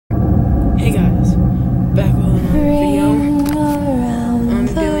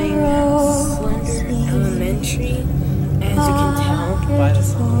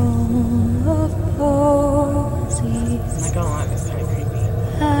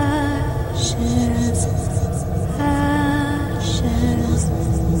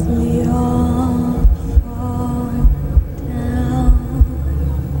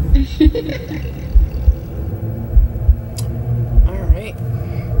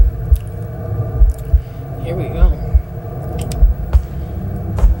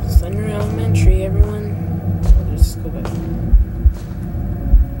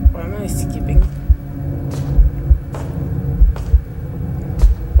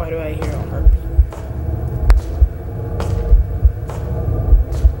Why do I hear a heartbeat?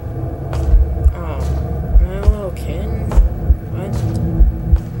 Oh, am I a little kid? What?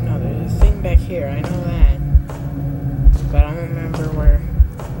 No, there's a thing back here. I know that. But I don't remember where.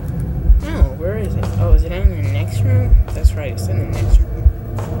 No, where is it? Oh, is it in the next room? That's right, it's in the next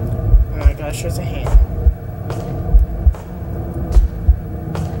room. Oh my gosh, there's a hand.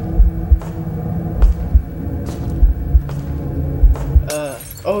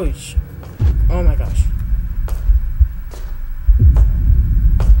 Oh my gosh.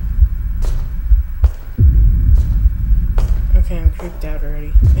 Okay, I'm creeped out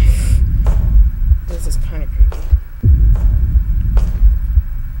already. This is kind of creepy.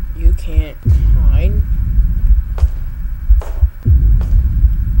 You can't hide.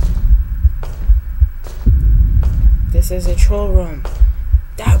 This is a troll room.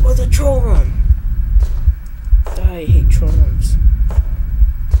 That was a troll room. I hate troll rooms.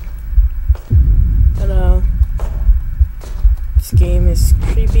 Hello. This game is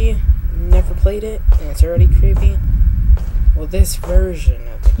creepy. Never played it, and it's already creepy. Well, this version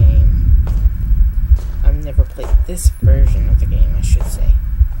of the game. I've never played this version of the game, I should say.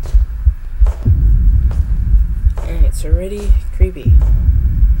 And it's already creepy.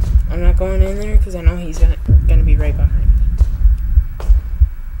 I'm not going in there because I know he's gonna be right behind me.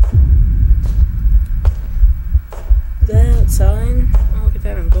 Is that outside? Oh, look at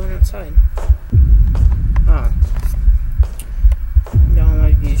that, I'm going outside. Oh. No,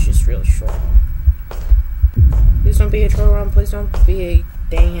 my view's just really short. Please don't be a troll room, please don't be a...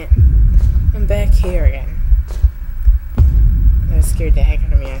 Dang it. I'm back here again. That scared the heck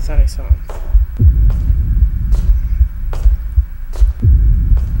out of me, I thought I saw him.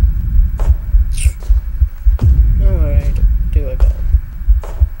 Now where do I go?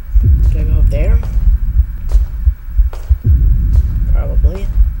 Do I go up there? Probably.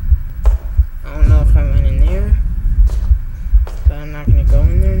 I don't know if I went in there, but I'm not going to go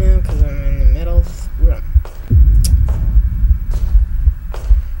in there now because I'm in the middle of the room.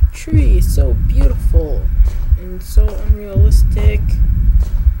 Tree is so beautiful and so unrealistic.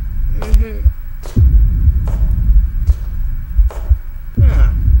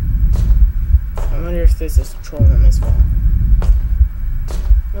 I wonder if this is a troll room as well.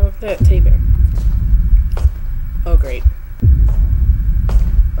 Oh, look at that teddy bear. Oh, great.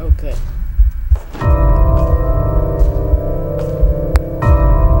 Oh, good.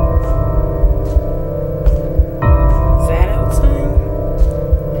 Is that outside?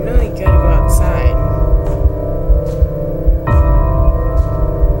 I know you gotta go outside.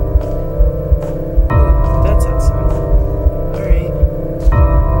 Ooh, that's outside. Alright.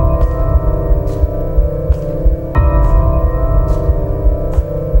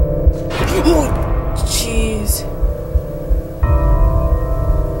 Oh, jeez.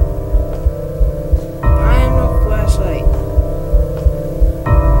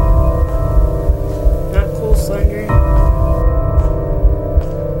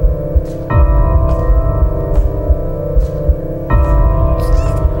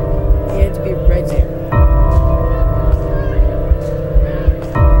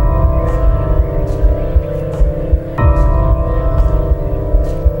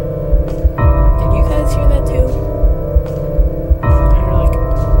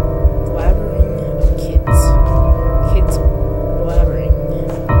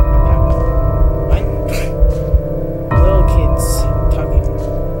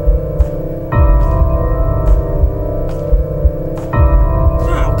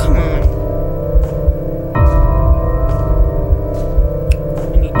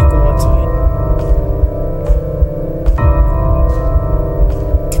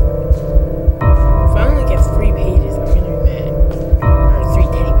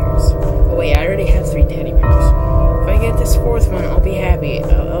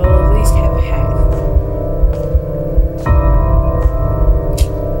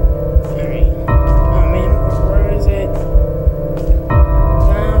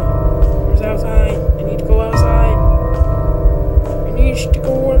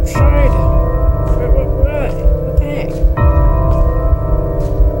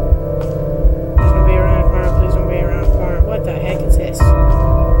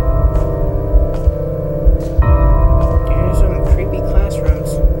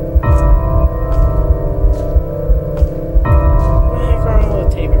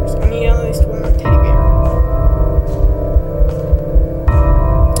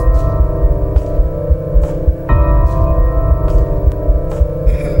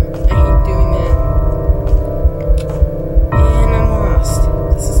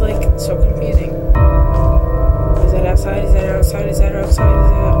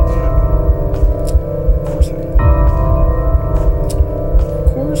 Of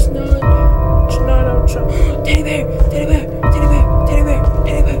course not. It's not outside. Teddy bear! Teddy bear! Teddy bear! Teddy bear!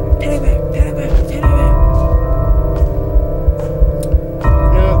 Teddy bear! Teddy bear! Teddy bear! Teddy bear!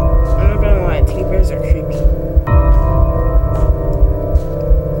 No, I'm not gonna lie. Teddy bears are creepy.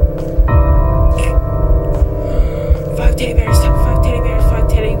 Five teddy bears! Five teddy bears! Five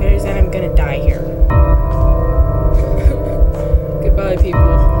teddy bears! And I'm gonna die here. Goodbye, people.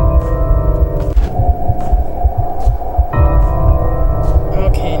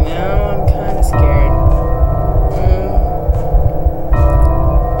 Okay, now I'm kind of scared.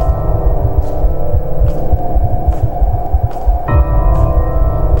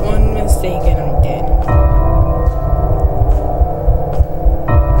 One mistake and I'm dead.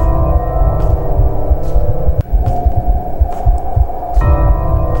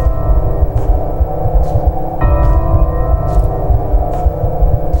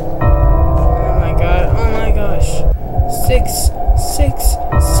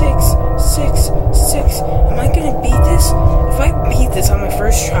 Six. Am I gonna beat this? If I beat this on my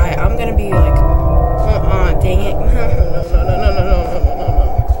first try, I'm gonna be like, dang it. No.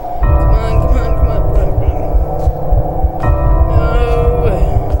 Come on.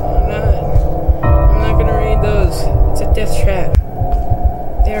 No, I'm not gonna read those. It's a death trap.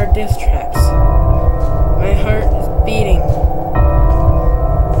 They are death traps. My heart is beating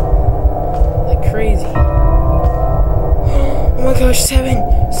like crazy. Oh my gosh, seven.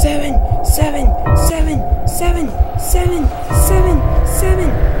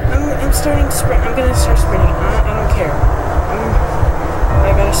 I'm starting to sprint. I'm gonna start sprinting. I don't care.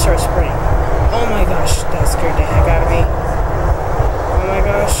 I gotta start sprinting. Oh my gosh, that scared the heck out of me. Oh my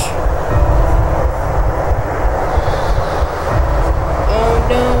gosh. Oh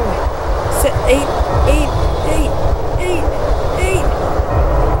no. Eight.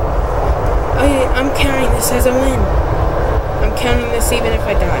 I'm counting this as a win. I'm counting this even if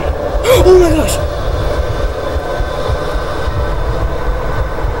I die. Oh my gosh!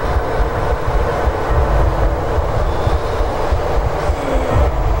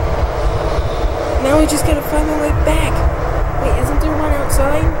 Now I just gotta find my way back. Wait, isn't there one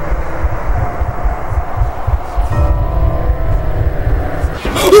outside?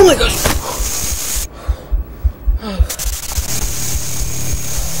 Oh my gosh!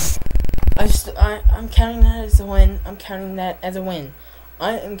 I'm counting that as a win. I'm counting that as a win.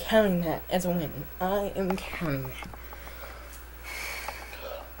 I am counting that as a win. I am counting that.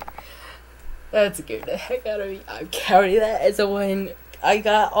 That scared the heck out of me. I'm counting that as a win. I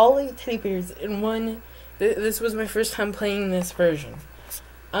got all 8 teddy bears in one. This was my first time playing this version.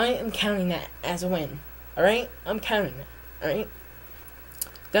 I am counting that as a win. Alright? I'm counting it. Alright?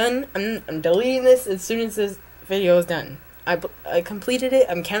 Done. I'm deleting this as soon as this video is done. I completed it.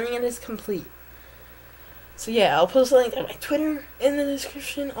 I'm counting it as complete. So yeah, I'll post a link to my Twitter in the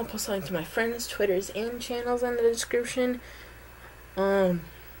description. I'll post a link to my friends' Twitters and channels in the description. I'll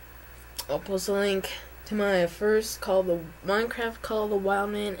post a link to my first Minecraft Call of the Wild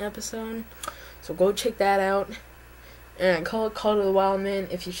Man episode. So go check that out. And I call it Call of the Wild Man.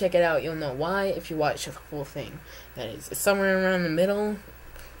 If you check it out, you'll know why if you watch the full thing. That is, it's somewhere around the middle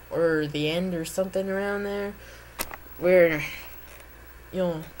or the end or something around there where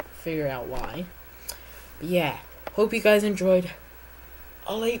you'll figure out why. But yeah, hope you guys enjoyed.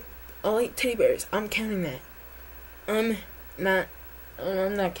 All eight teddy bears. I'm counting that. I'm not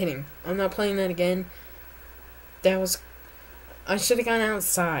kidding. I'm not playing that again. I should have gone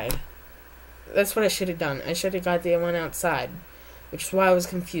outside. That's what I should have done. I should have got the one outside. Which is why I was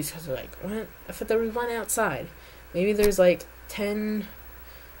confused. Because like, what? I thought there was one outside. Maybe there's like 10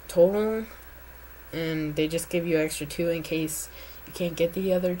 total. And they just give you extra 2 in case you can't get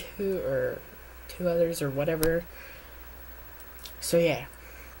the other 2. Or 2 others or whatever. So yeah.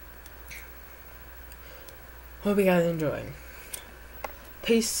 Hope you guys enjoyed.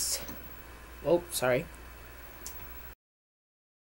 Peace. Oh, sorry.